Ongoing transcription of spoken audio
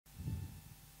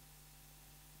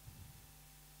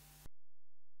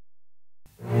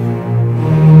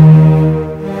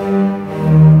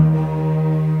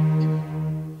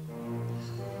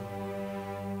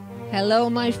Hello,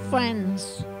 my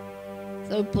friends.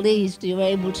 So pleased you're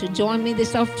able to join me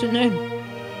this afternoon.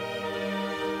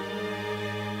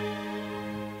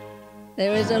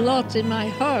 There is a lot in my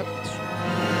heart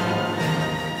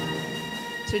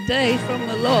today from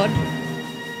the Lord.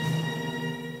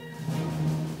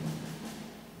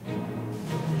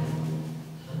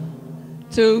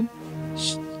 To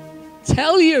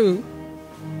tell you,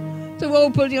 to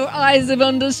open your eyes of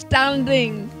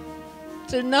understanding,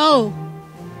 to know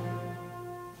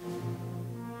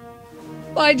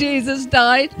why Jesus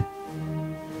died.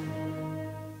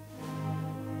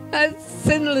 As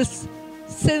sinless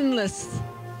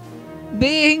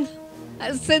being,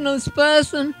 a sinless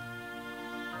person,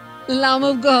 the Lamb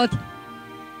of God.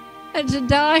 And to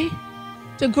die,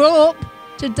 to grow up,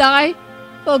 to die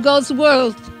for God's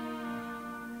world.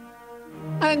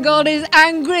 And God is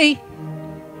angry.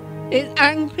 He's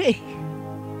angry.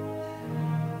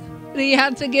 He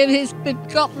had to give his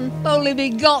only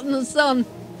begotten Son.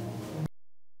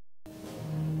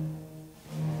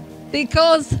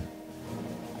 Because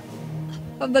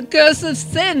of the curse of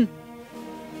sin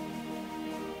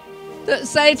that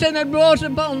Satan had brought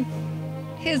upon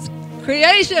his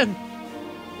creation.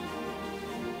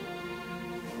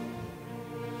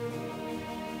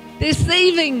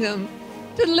 Deceiving them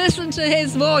to listen to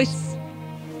his voice.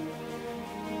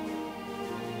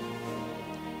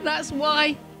 That's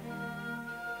why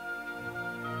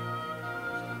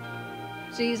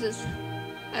Jesus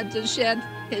had to shed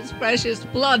his precious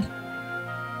blood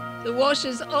to wash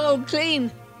us all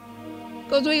clean,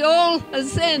 because we all have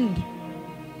sinned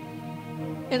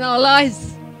in our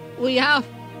lives. We have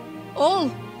all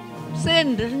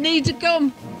sinned and need to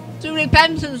come to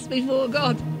repentance before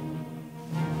God.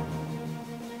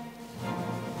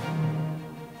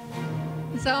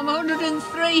 In Psalm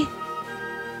 103,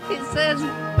 it says,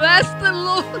 "Bless the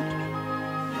Lord,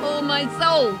 O my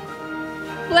soul.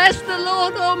 Bless the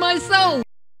Lord, O my soul.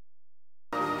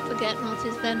 Forget not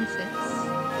his benefits."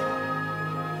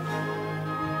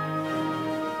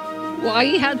 Why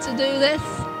he had to do this?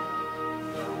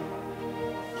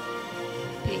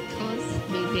 Because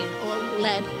we've been all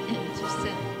led into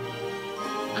sin.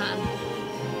 And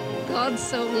God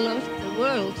so loved the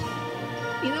world.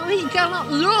 You know, he cannot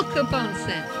look upon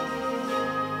sin.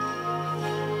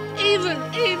 Even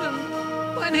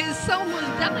when his Son was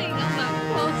dying on that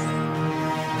cross,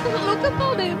 he couldn't look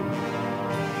upon him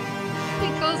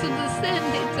because of the sin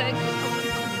he'd taken upon him.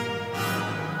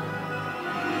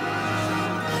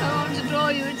 I want to draw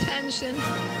your attention to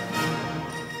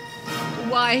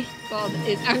why God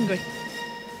is angry.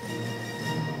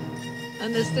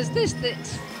 And the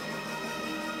statistics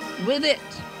with it.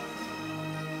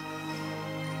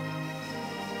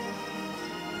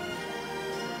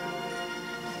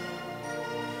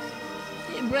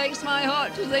 It breaks my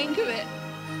heart to think of it.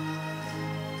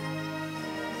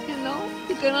 You know,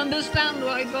 you can understand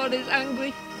why God is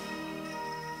angry.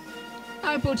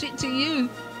 I put it to you.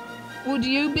 Would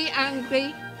you be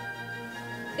angry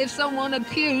if someone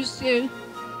accused you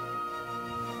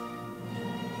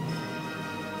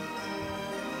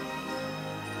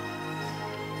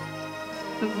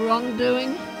of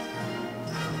wrongdoing?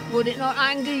 Would it not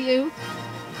anger you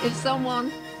if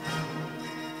someone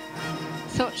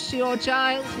touched your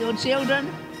child, your children,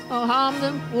 or harmed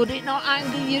them? Would it not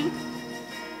anger you?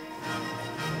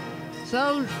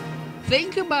 So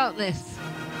think about this.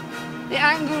 The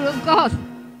anger of God.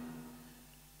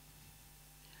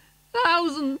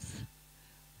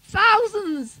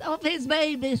 Thousands of his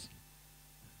babies.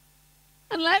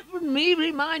 And let me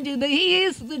remind you that he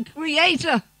is the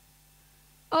creator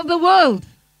of the world.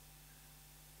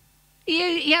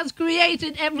 He has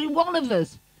created every one of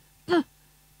us.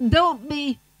 Don't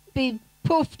be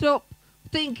puffed up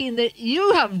thinking that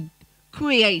you have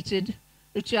created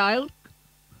the child.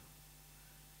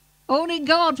 Only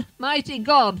God, mighty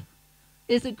God,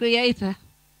 is the creator.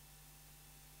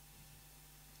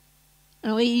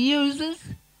 And he uses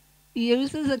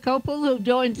a couple who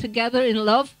join together in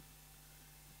love.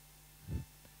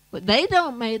 But they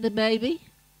don't make the baby.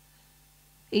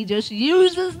 He just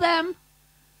uses them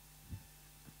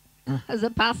as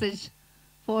a passage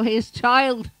for his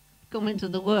child to come into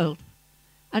the world.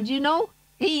 And you know,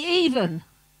 he even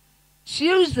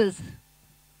chooses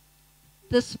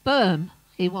the sperm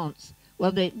he wants,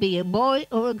 whether it be a boy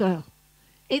or a girl.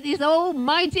 It is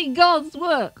Almighty God's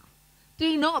work.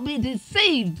 Do not be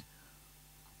deceived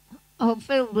or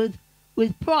filled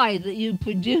with pride that you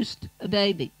produced a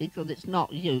baby, because it's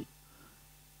not you.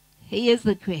 He is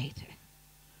the creator.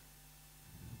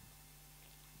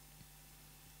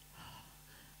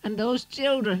 And those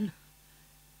children,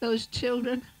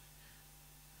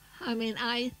 I mean,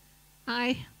 I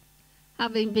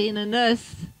having been a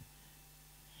nurse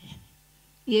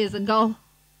years ago,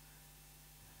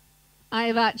 I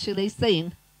have actually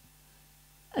seen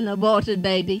an aborted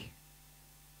baby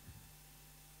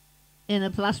in a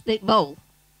plastic bowl,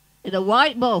 in a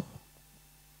white bowl.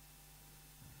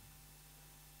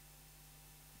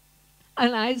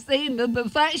 And I've seen the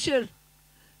perfection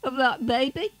of that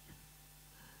baby.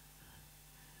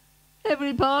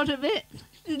 Every part of it,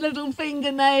 his little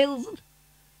fingernails,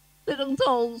 little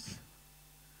toes.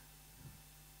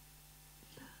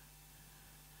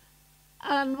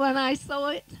 And when I saw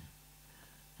it,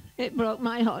 it broke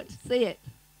my heart to see it.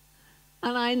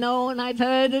 And I know, and I've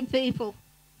heard of people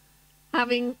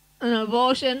having an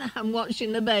abortion and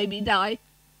watching the baby die.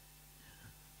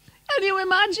 Can you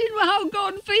imagine how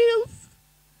God feels?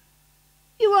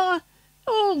 You are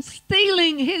all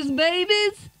stealing his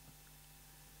babies.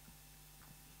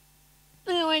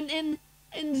 You know, in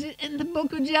the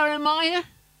book of Jeremiah,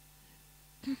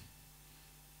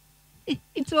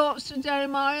 he talks to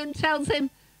Jeremiah and tells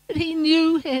him that he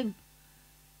knew him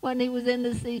when he was in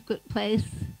the secret place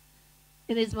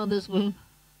in his mother's womb.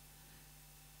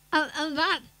 And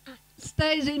that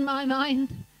stays in my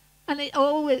mind, and it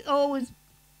always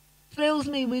fills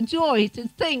me with joy to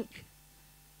think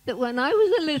that when I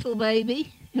was a little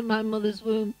baby in my mother's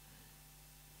womb,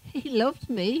 he loved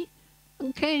me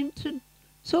and came to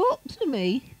talk to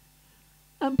me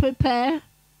and prepare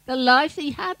the life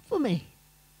he had for me.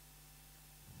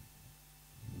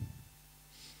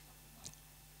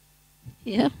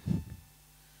 Yeah.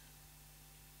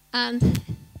 And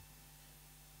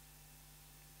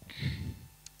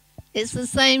it's the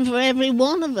same for every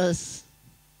one of us.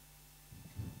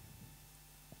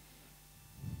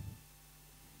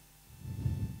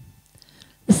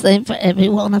 The same for every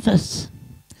one of us.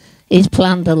 He's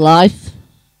planned a life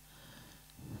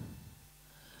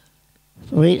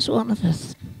for each one of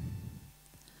us.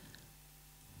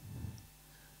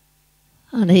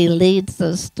 And he leads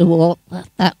us to walk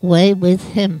that way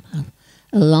with him,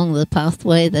 along the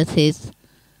pathway that he's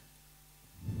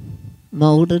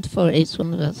molded for each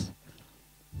one of us.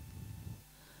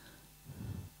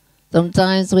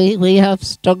 Sometimes we have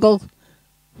struggled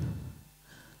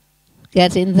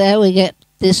getting there, we get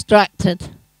distracted.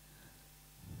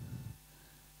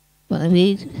 But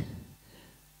we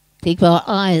keep our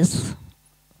eyes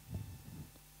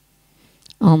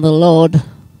on the Lord,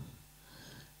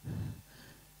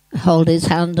 hold his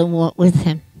hand and walk with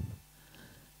him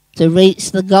to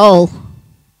reach the goal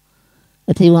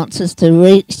that he wants us to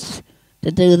reach,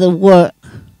 to do the work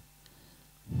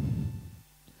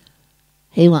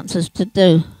he wants us to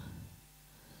do.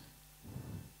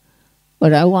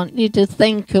 But I want you to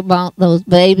think about those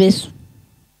babies.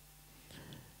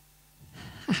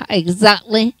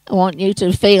 Exactly, I want you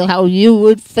to feel how you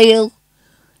would feel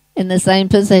in the same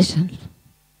position.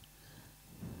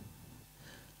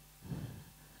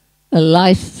 A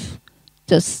life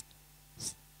just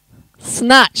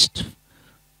snatched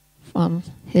from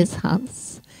his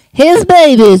hands. His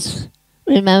babies,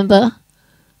 remember,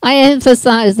 I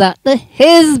emphasize that,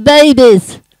 his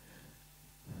babies.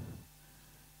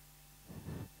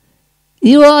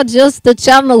 You are just the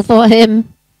channel for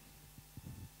him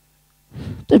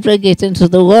to bring it into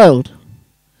the world.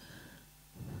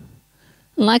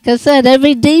 Like I said,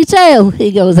 every detail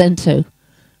he goes into,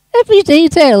 every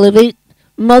detail of each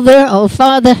mother or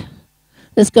father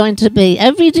there's going to be,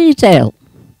 every detail.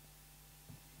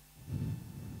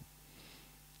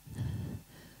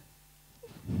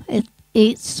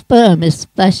 Each sperm is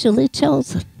specially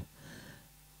chosen.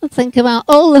 Think about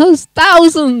all those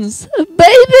thousands of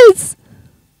babies.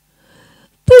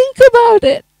 Think about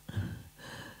it.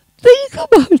 Think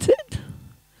about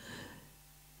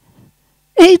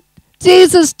it.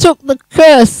 Jesus took the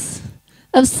curse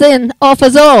of sin off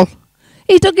us all.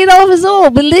 He took it off us all.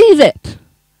 Believe it.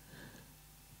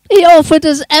 He offered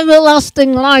us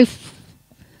everlasting life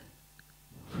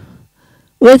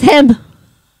with him.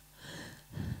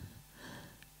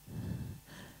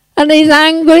 And he's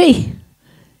angry.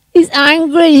 He's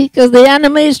angry because the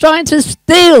enemy is trying to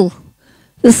steal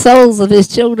the souls of his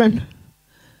children.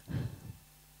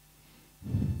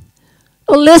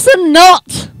 Oh, listen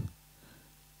not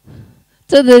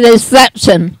to the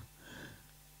deception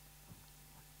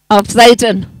of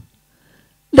Satan.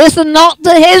 Listen not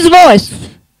to his voice,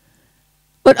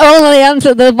 but only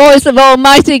unto the voice of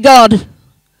Almighty God.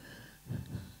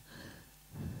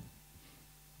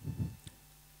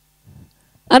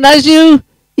 And as you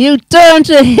turn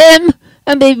to him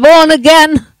and be born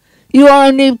again, you are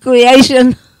a new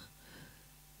creation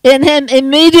in him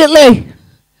immediately,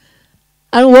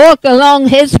 and walk along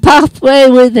his pathway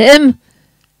with him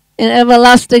in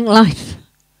everlasting life.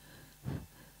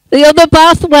 The other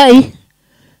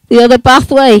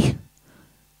pathway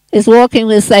is walking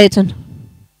with Satan.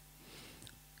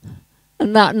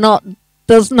 And that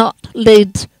does not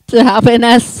lead to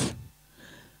happiness.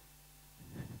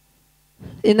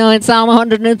 You know, in Psalm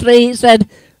 103 it said,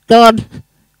 God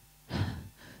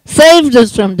saved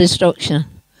us from destruction.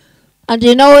 And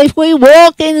you know, if we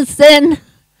walk in sin,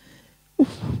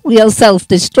 we are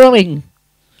self-destroying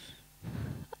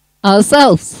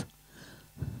ourselves.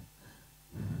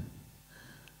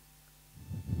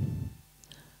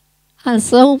 And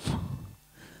so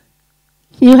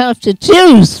you have to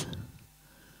choose.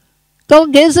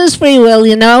 God gives us free will,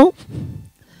 you know.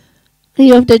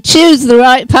 You have to choose the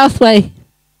right pathway.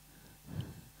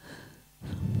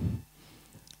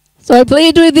 So I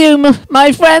plead with you,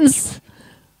 my friends,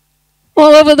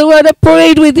 all over the world, I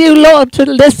plead with you, Lord, to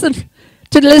listen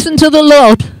to the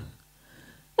Lord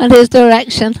and his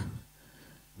direction.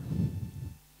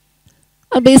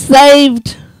 And be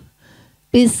saved.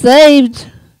 Be saved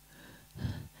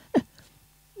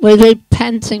with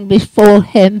repenting before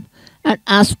him and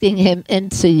asking him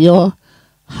into your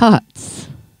hearts.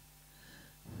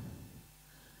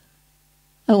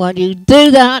 And when you do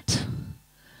that,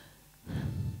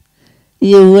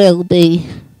 you will be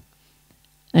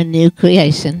a new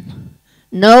creation.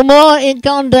 No more in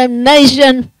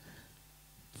condemnation,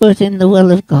 but in the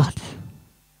will of God.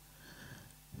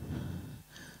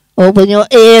 Open your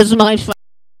ears, my friend.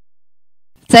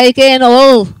 Take in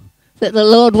all that the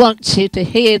Lord wants you to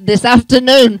hear this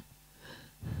afternoon.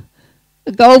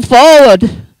 Go forward.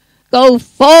 Go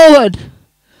forward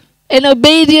in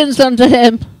obedience unto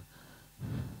him.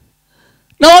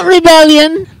 Not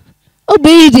rebellion,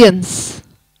 obedience.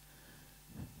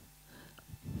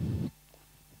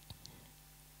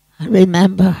 And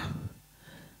remember,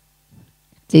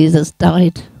 Jesus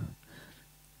died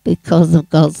because of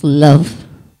God's love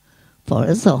for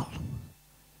us all.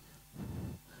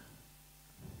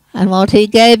 And what he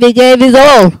gave his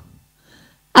all.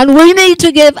 And we need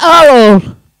to give our all,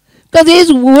 because he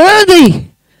is worthy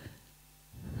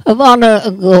of honor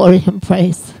and glory and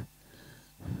praise.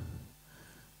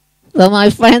 So my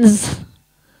friends,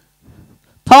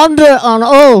 ponder on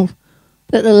all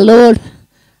that the Lord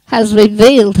has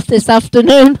revealed this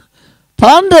afternoon.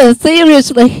 Ponder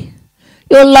seriously.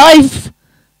 Your life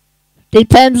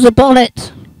depends upon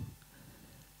it.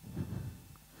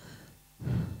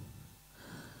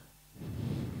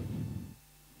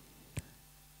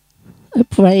 I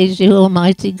praise you,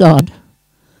 Almighty God.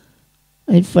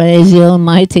 I praise you,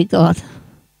 Almighty God.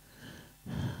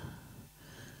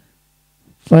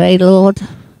 Pray, Lord,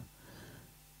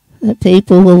 that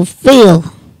people will feel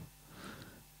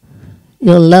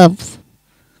your love,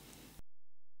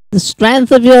 the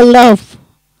strength of your love,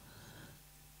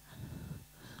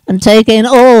 and take in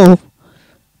all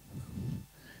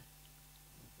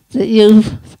that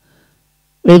you've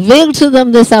revealed to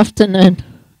them this afternoon.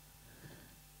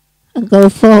 And go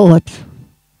forward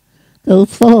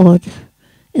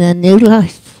in a new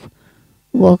life,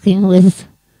 walking with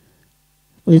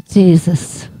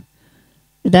Jesus,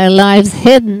 with our lives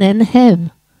hidden in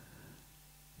him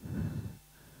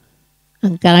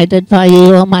and guided by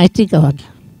you, Almighty God.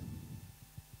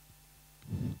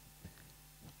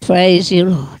 Praise you,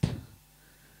 Lord.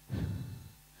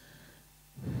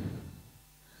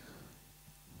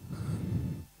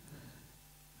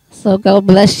 So God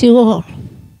bless you all.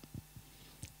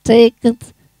 Take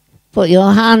it, put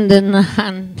your hand in the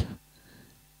hand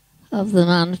of the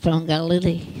man from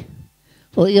Galilee.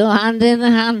 Put your hand in the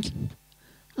hand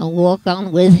and walk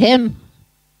on with him,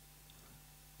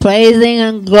 praising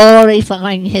and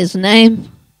glorifying his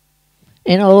name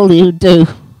in all you do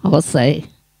or say.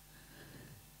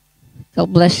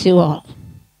 God bless you all.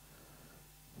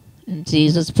 In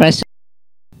Jesus' precious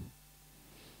name.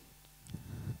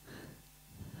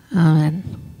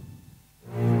 Amen.